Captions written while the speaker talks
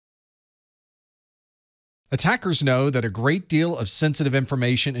Attackers know that a great deal of sensitive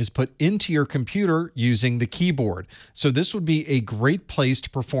information is put into your computer using the keyboard, so this would be a great place to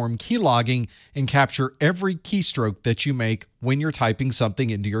perform keylogging and capture every keystroke that you make when you're typing something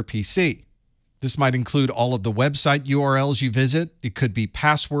into your PC. This might include all of the website URLs you visit. It could be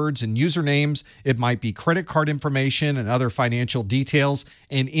passwords and usernames. It might be credit card information and other financial details,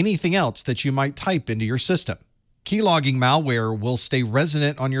 and anything else that you might type into your system. Keylogging malware will stay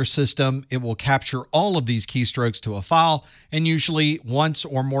resident on your system. It will capture all of these keystrokes to a file, and usually once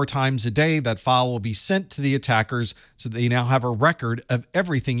or more times a day, that file will be sent to the attackers so they now have a record of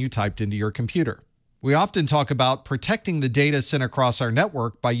everything you typed into your computer. We often talk about protecting the data sent across our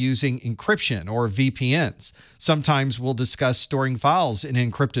network by using encryption or VPNs. Sometimes we'll discuss storing files in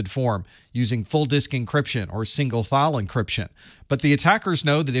encrypted form using full disk encryption or single file encryption. But the attackers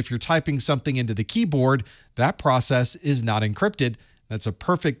know that if you're typing something into the keyboard, that process is not encrypted. That's a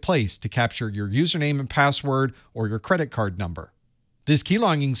perfect place to capture your username and password or your credit card number. This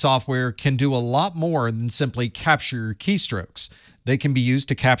keylogging software can do a lot more than simply capture your keystrokes. They can be used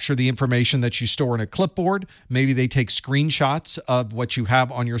to capture the information that you store in a clipboard. Maybe they take screenshots of what you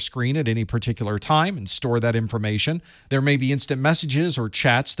have on your screen at any particular time and store that information. There may be instant messages or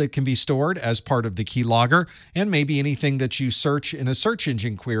chats that can be stored as part of the keylogger, and maybe anything that you search in a search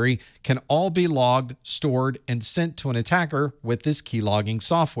engine query can all be logged, stored, and sent to an attacker with this keylogging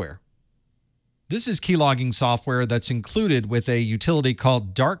software. This is keylogging software that's included with a utility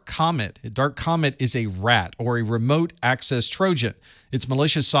called Dark Comet. Dark Comet is a RAT, or a remote access Trojan. It's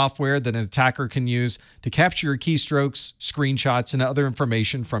malicious software that an attacker can use to capture your keystrokes, screenshots, and other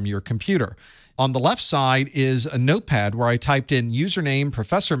information from your computer. On the left side is a notepad where I typed in username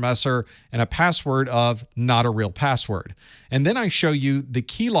Professor Messer and a password of not a real password. And then I show you the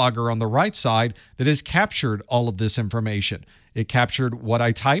keylogger on the right side that has captured all of this information. It captured what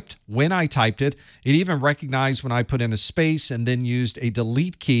I typed, when I typed it. It even recognized when I put in a space and then used a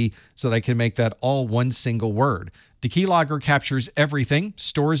delete key so that I can make that all one single word. The keylogger captures everything,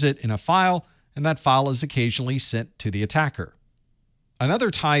 stores it in a file, and that file is occasionally sent to the attacker.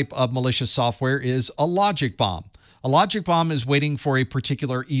 Another type of malicious software is a logic bomb. A logic bomb is waiting for a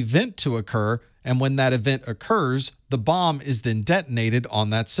particular event to occur, and when that event occurs, the bomb is then detonated on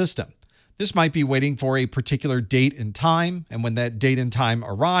that system. This might be waiting for a particular date and time, and when that date and time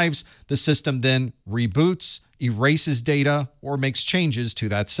arrives, the system then reboots, erases data, or makes changes to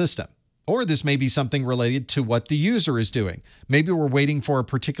that system. Or this may be something related to what the user is doing. Maybe we're waiting for a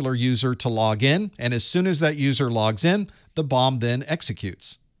particular user to log in, and as soon as that user logs in, the bomb then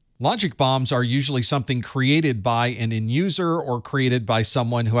executes. Logic bombs are usually something created by an end user or created by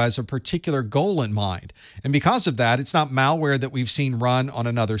someone who has a particular goal in mind. And because of that, it's not malware that we've seen run on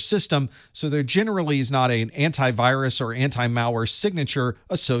another system, so there generally is not an antivirus or anti-malware signature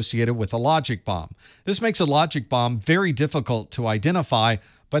associated with a logic bomb. This makes a logic bomb very difficult to identify,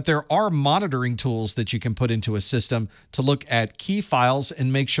 but there are monitoring tools that you can put into a system to look at key files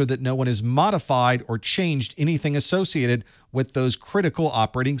and make sure that no one has modified or changed anything associated with those critical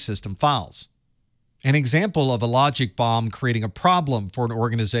operating system files. An example of a logic bomb creating a problem for an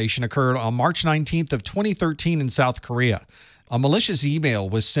organization occurred on March 19th of 2013 in South Korea. A malicious email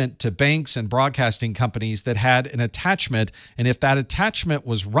was sent to banks and broadcasting companies that had an attachment, and if that attachment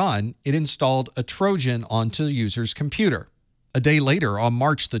was run, it installed a Trojan onto the user's computer. A day later, on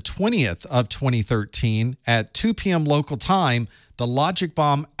March the 20th of 2013, at 2 p.m. local time, the logic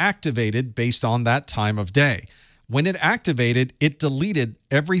bomb activated based on that time of day. When it activated, it deleted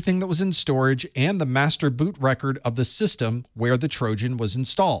everything that was in storage and the master boot record of the system where the Trojan was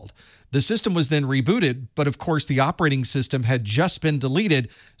installed. The system was then rebooted, but of course the operating system had just been deleted,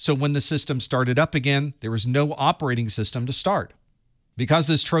 so when the system started up again, there was no operating system to start. Because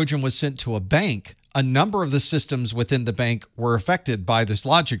this Trojan was sent to a bank, a number of the systems within the bank were affected by this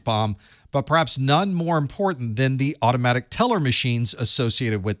logic bomb, but perhaps none more important than the automatic teller machines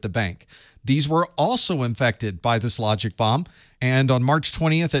associated with the bank. These were also infected by this logic bomb, and on March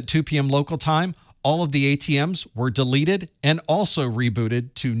 20th at 2 p.m. local time, all of the ATMs were deleted and also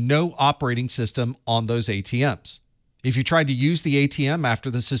rebooted to no operating system on those ATMs. If you tried to use the ATM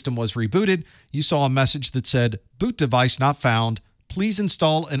after the system was rebooted, you saw a message that said, "Boot device not found. Please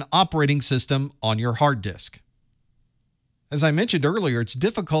install an operating system on your hard disk." As I mentioned earlier, it's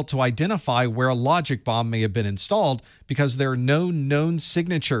difficult to identify where a logic bomb may have been installed because there are no known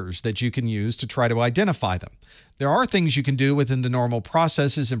signatures that you can use to try to identify them. There are things you can do within the normal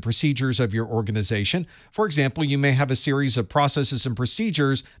processes and procedures of your organization. For example, you may have a series of processes and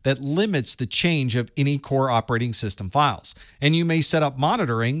procedures that limits the change of any core operating system files. And you may set up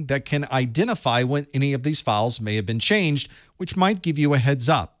monitoring that can identify when any of these files may have been changed, which might give you a heads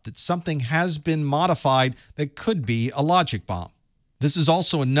up that something has been modified that could be a logic bomb. This is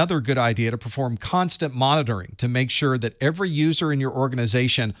also another good idea to perform constant monitoring to make sure that every user in your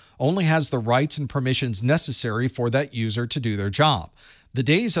organization only has the rights and permissions necessary for that user to do their job. The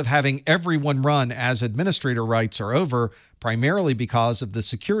days of having everyone run as administrator rights are over, primarily because of the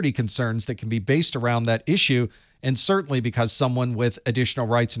security concerns that can be based around that issue, and certainly because someone with additional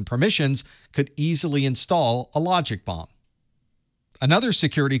rights and permissions could easily install a logic bomb. Another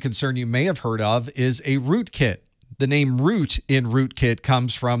security concern you may have heard of is a rootkit. The name root in rootkit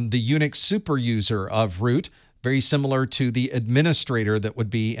comes from the Unix superuser of root, very similar to the administrator that would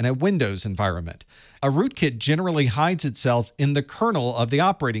be in a Windows environment. A rootkit generally hides itself in the kernel of the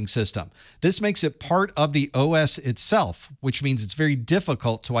operating system. This makes it part of the OS itself, which means it's very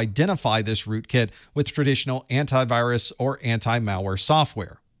difficult to identify this rootkit with traditional antivirus or anti-malware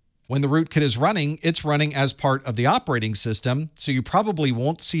software. When the rootkit is running, it's running as part of the operating system, so you probably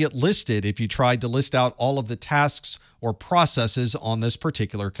won't see it listed if you tried to list out all of the tasks or processes on this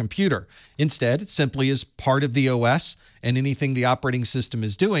particular computer. Instead, it simply is part of the OS, and anything the operating system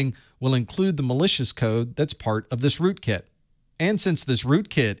is doing will include the malicious code that's part of this rootkit. And since this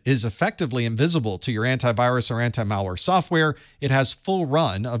rootkit is effectively invisible to your antivirus or anti-malware software, it has full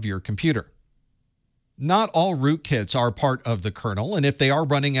run of your computer. Not all rootkits are part of the kernel, and if they are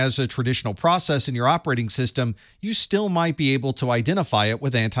running as a traditional process in your operating system, you still might be able to identify it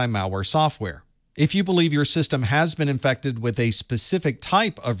with anti-malware software. If you believe your system has been infected with a specific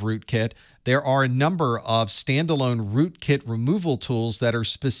type of rootkit, there are a number of standalone rootkit removal tools that are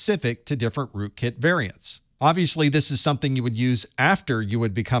specific to different rootkit variants. Obviously, this is something you would use after you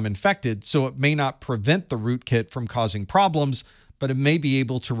would become infected, so it may not prevent the rootkit from causing problems, but it may be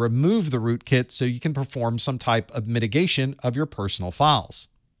able to remove the rootkit so you can perform some type of mitigation of your personal files.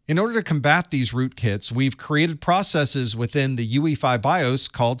 In order to combat these rootkits, we've created processes within the UE5 BIOS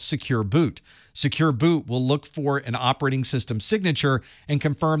called Secure Boot. Secure Boot will look for an operating system signature and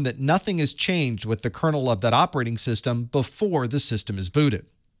confirm that nothing has changed with the kernel of that operating system before the system is booted.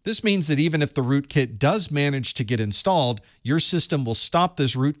 This means that even if the rootkit does manage to get installed, your system will stop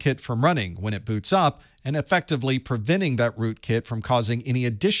this rootkit from running when it boots up and effectively preventing that rootkit from causing any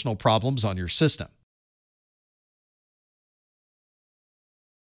additional problems on your system.